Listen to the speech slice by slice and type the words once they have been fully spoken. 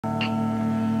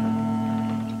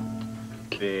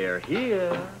They're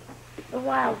here. The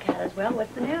Wildcat as well.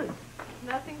 What's the news?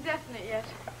 Nothing definite yet.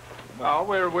 Well,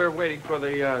 we're waiting for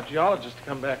the geologist to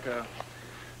come back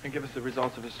and give us the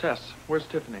results of his tests. Where's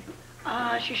Tiffany?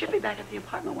 She should be back at the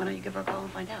apartment. Why don't you give her a call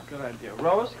and find out? Good idea.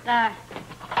 Rose?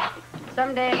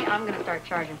 Someday I'm going to start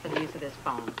charging for the use of this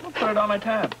phone. We'll put it on my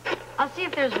tab. I'll see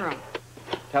if there's room.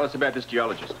 Tell us about this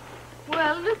geologist.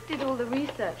 Well, Luke did all the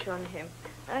research on him.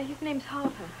 His name's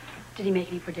Harper. Did he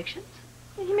make any predictions?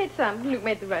 He made some. Luke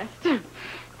made the rest.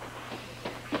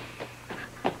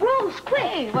 Rose, quick!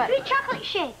 Hey, what? 3 chocolate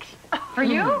shakes. For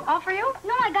you? All for you?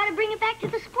 No, I gotta bring it back to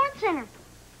the sports center.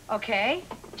 Okay.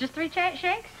 Just 3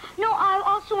 shakes? No, I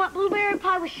also want blueberry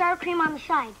pie with sour cream on the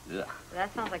side. Ugh.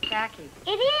 That sounds like tacky.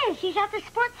 It is. He's at the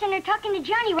sports center talking to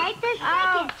Johnny right this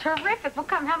Oh, second. terrific. Well,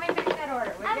 come, help me finish that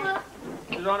order, will I you? will.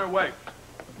 She's on her way.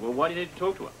 Well, why do you need to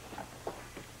talk to her?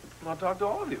 I'll talk to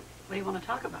all of you. What do you want to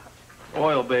talk about?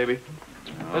 Oil, baby.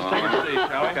 Let's take a seat,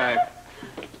 shall we? Okay.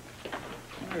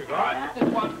 There you go. All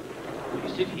right. You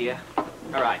sit here.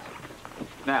 All right.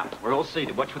 Now, we're all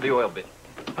seated. Watch for the oil bit.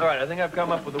 All right, I think I've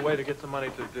come up with a way to get some money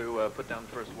to put down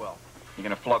the first well. You're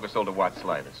going to flog us all to white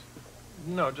slavers.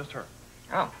 No, just her.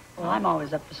 Oh. Well, I'm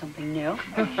always up for something new.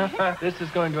 This is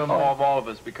going to involve all of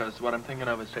us because what I'm thinking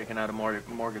of is taking out a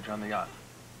mortgage on the yacht.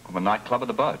 Well, the nightclub or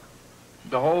the boat?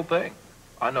 The whole thing.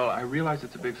 I realize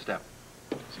it's a big step.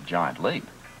 It's a giant leap.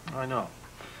 I know.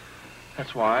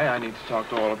 That's why I need to talk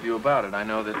to all of you about it. I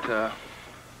know that,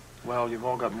 well, you've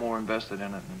all got more invested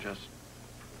in it than just,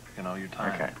 your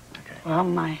time. Okay. Well,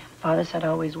 my father said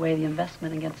always weigh the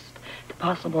investment against the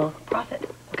possible profit.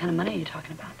 What kind of money are you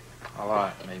talking about? A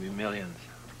lot, maybe millions.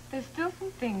 There's still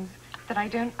some things that I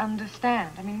don't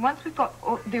understand. I mean, once we've got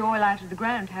the oil out of the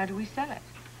ground, how do we sell it?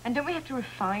 And don't we have to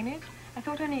refine it? I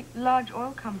thought only large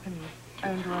oil companies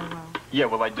owned oil wells. Yeah,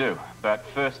 well, they do. But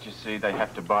first, you see, they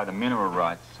have to buy the mineral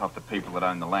rights of the people that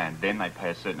own the land. Then they pay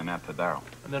a certain amount per barrel.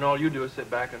 And then all you do is sit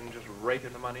back and just rake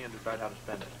in the money and decide how to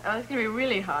spend it. Oh, it's going to be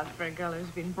really hard for a girl who's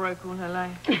been broke all her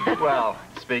life. Well,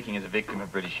 speaking as a victim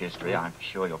of British history, I'm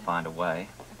sure you'll find a way.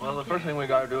 Well, the first thing we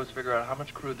got to do is figure out how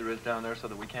much crude there is down there so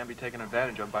that we can't be taken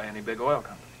advantage of by any big oil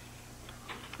company.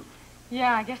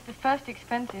 Yeah, I guess the first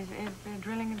expense is the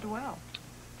drilling of the well.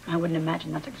 I wouldn't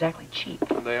imagine that's exactly cheap.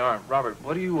 They aren't. Robert,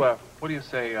 what do you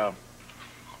say, are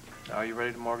you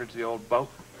ready to mortgage the old boat?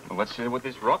 Well, let's see what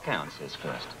this rockhound says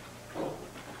first.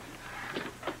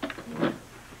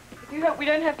 If you hope we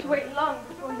don't have to wait long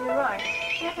before you arrive.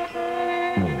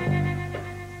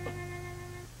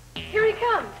 Here he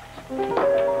comes.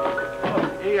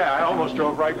 Oh, yeah, I almost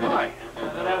drove right by.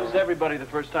 That was everybody the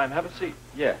first time. Have a seat.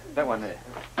 Yeah, that one there.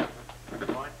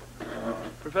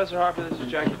 Professor Harper, this is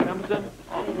Jackie Templeton.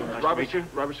 Nice Robert, to meet you.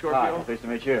 Robert Scorpio. Hi, pleased to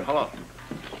meet you. Hello.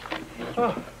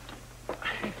 Oh.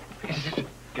 It's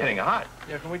getting hot.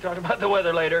 Yeah, can we talk about the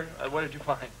weather later? What did you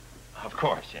find? Of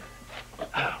course,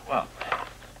 yeah. Well,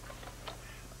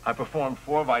 I performed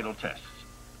 4 vital tests.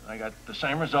 I got the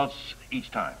same results each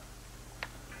time.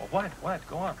 Well, what?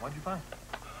 Go on. What did you find?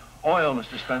 Oil,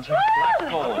 Mr. Spencer.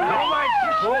 Black coal. Oh, my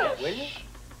goodness. Will you?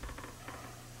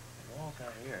 The wall's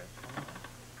out here.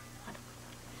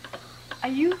 Are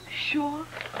you sure?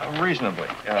 Reasonably.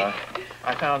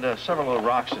 I found several little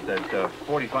rocks at that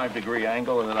 45-degree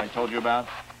angle that I told you about,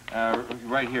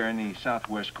 right here in the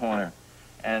southwest corner.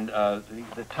 And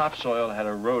the topsoil had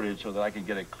eroded so that I could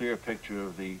get a clear picture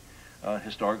of the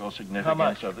historical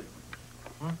significance of it.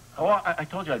 Hmm? Oh, I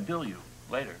told you I'd bill you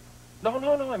later. No.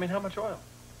 I mean, how much oil?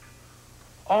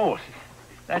 Oh,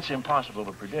 that's impossible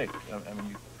to predict. I mean,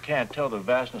 you can't tell the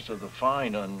vastness of the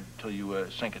find until you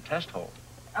sink a test hole.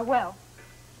 Well.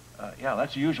 Yeah,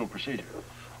 that's the usual procedure.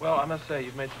 Well, I must say,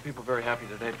 you've made some people very happy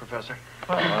today, Professor.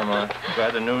 Well, I'm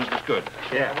glad the news was good.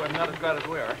 Yeah. Well, not as glad as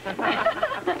we are.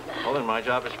 Well, then my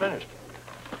job is finished.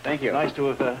 Thank you. Nice to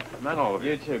have met all of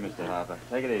you. You too, Mr. Harper.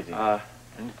 Take it easy.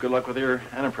 And good luck with your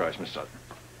enterprise, Miss Sutton.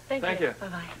 Thank you.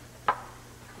 Bye-bye.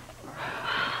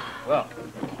 Well,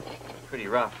 pretty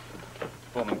rough.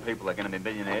 Forming people are going to be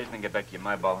millionaires and then get back to your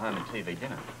mobile home and TV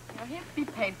dinner. Well, he has to be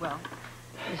paid well.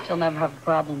 You still never have a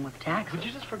problem with taxes. Would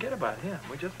you just forget about him?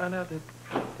 We just found out that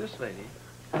this lady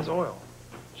has oil.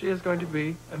 She is going to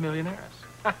be a millionaire.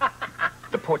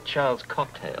 The Port Charles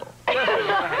cocktail. You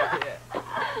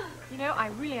know, I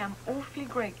really am awfully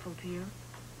grateful to you.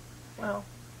 Well,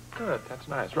 good. That's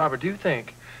nice. Robert, do you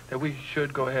think that we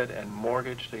should go ahead and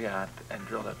mortgage the yacht and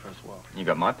drill that first well? You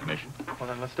got my permission. Well,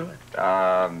 then let's do it.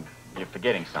 You're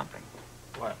forgetting something.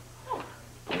 What?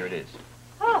 Here it is.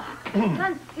 Oh, it's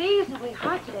unseasonably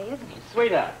hot today, isn't it?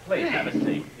 Sweetheart, please have a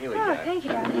seat. Here we Oh, go. thank you,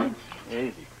 darling.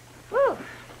 Easy. Woo.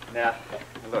 Now,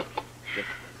 look, just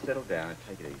settle down and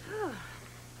take it easy.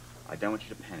 I don't want you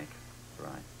to panic.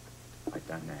 right. I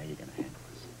don't know how you're going to handle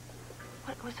this.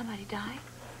 What, was somebody die?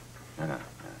 No,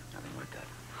 nothing like that.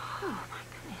 Oh, my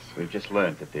goodness. We've just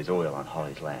learned that there's oil on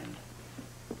Holly's land.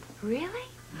 Really?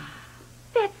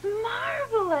 That's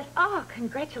marvelous. Oh,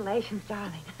 congratulations,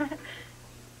 darling. What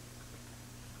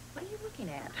are you looking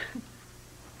at?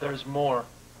 There's more.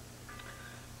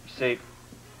 You see,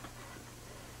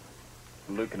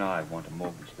 Luke and I want to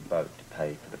mortgage the boat to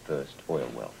pay for the first oil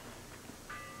well.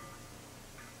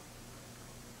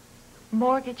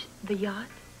 Mortgage the yacht?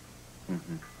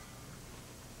 Mm-hmm.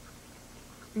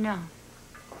 No.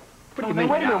 What do you mean?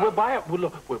 Wait a minute, we'll buy it. We'll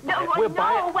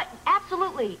buy it. What?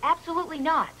 Absolutely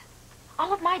not.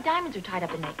 All of my diamonds are tied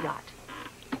up in that yacht.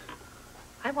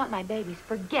 I want my babies.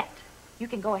 Forget. You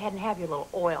can go ahead and have your little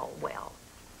oil well.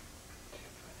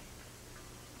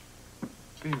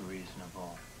 Be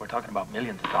reasonable. We're talking about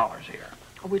millions of dollars here.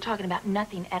 We're talking about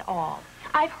nothing at all.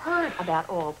 I've heard about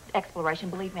oil exploration.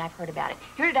 Believe me, I've heard about it.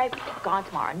 Here today, gone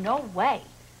tomorrow. No way.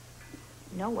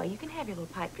 No way. You can have your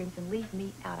little pipe dreams and leave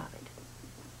me out of it.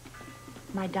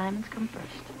 My diamonds come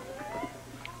first.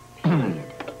 Period.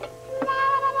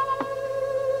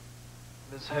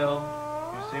 Miss Hill,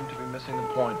 you seem to be missing the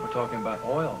point. We're talking about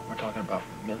oil. We're talking about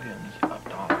millions of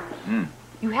dollars.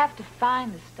 You have to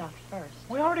find the stuff first.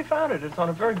 We already found it. It's on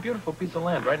a very beautiful piece of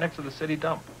land right next to the city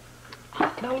dump.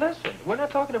 Now listen, we're not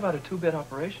talking about a two-bit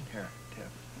operation here, Tiff.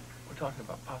 We're talking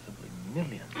about possibly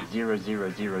millions. 0,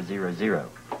 0, 0, 0, 0.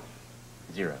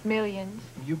 0. Millions.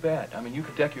 You bet. I mean, you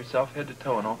could deck yourself head to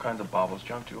toe in all kinds of baubles,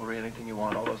 junk jewelry, anything you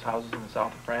want. All those houses in the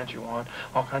south of France you want.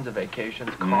 All kinds of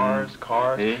vacations, cars,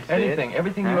 anything.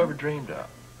 Everything you ever dreamed of.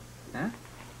 Huh?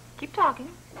 Keep talking.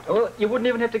 Well, you wouldn't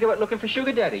even have to go out looking for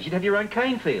sugar daddies. You'd have your own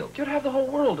cane field. You'd have the whole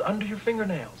world under your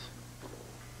fingernails.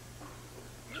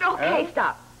 Okay,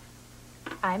 stop.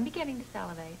 I'm beginning to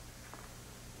salivate.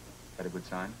 Is that a good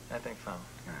sign? I think so. All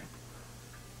right.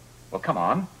 Well, come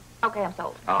on. Okay, I'm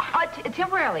sold. Ah.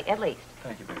 Temporarily, at least.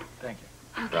 Thank you, baby. Thank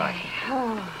you. Okay.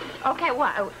 Right. Okay,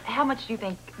 what? How much do you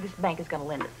think this bank is going to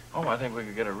lend us? Oh, I think we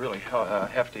could get a really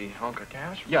hefty hunk of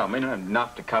cash. Yeah, I mean,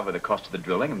 enough to cover the cost of the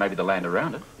drilling and maybe the land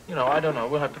around it. You know, I don't know.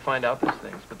 We'll have to find out these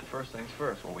things. But the first things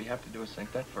first. What we have to do is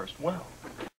sink that first well.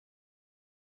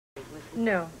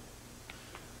 No.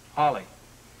 Holly.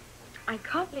 I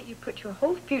can't let you put your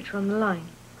whole future on the line.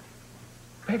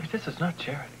 Baby, this is not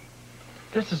charity.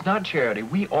 This is not charity.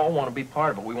 We all want to be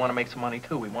part of it. We want to make some money,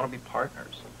 too. We want to be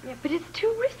partners. Yeah, but it's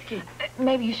too risky.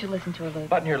 Maybe you should listen to her, Luke.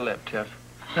 Button your lip, Tiff.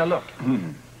 Now, look.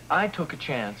 I took a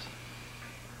chance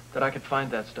that I could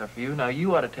find that stuff for you. Now,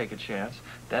 you ought to take a chance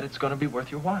that it's going to be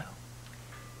worth your while.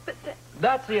 But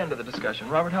That's the end of the discussion.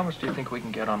 Robert, how much do you think we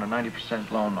can get on a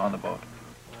 90% loan on the boat?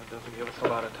 Well, it doesn't give us a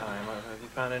lot of time. Have you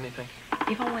found anything?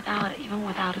 Even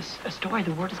without a story,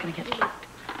 the word is going to get leaked.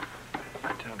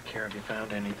 I don't care if you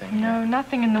found anything. no,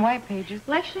 nothing in the white pages.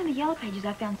 Well, actually, in the yellow pages,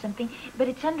 I found something, but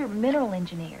it's under mineral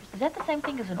engineers. Is that the same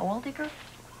thing as an oil digger?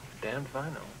 Damned if I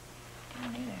know. I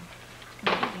don't either. It's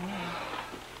confusing me.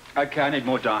 Okay, I need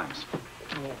more dimes.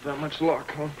 Well, that much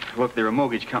luck, huh? Look, there are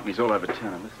mortgage companies all over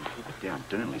town. And listen, keep it down.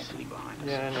 Burnley sitting behind us.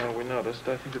 Yeah, I know. We noticed.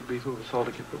 I think it'd behoove us all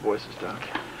to keep the voices down.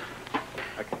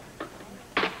 Okay.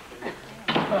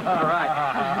 All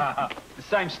right. The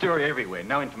same story everywhere.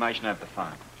 No information over the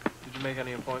phone. Did you make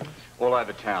any appointments? All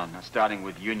over town, starting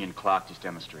with Union Clark just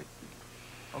down the street.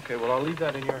 Okay, well, I'll leave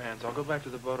that in your hands. I'll go back to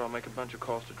the boat. I'll make a bunch of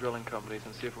calls to drilling companies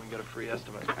and see if we can get a free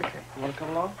estimate. Okay. You want to come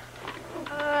along?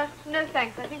 No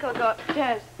thanks. I think I'll go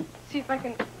upstairs. See if I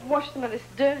can wash some of this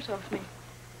dirt off me.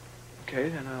 Okay,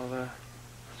 then I'll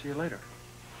see you later.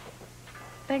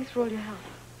 Thanks for all your help.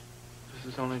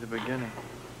 This is only the beginning.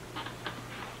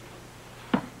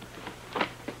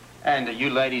 And are you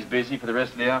ladies busy for the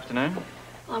rest of the afternoon?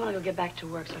 Well, I'm going to go get back to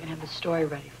work so I can have the story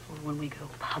ready for when we go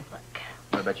public.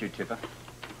 What about you, Tipper?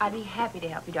 I'd be happy to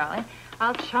help you, darling.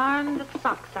 I'll charm the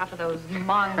socks off of those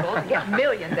Mongols and get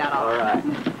millions out of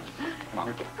them. All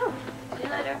right. Come on. See you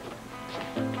later.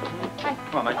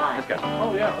 Come on, mate. Let's go.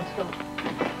 Oh, yeah, let's go.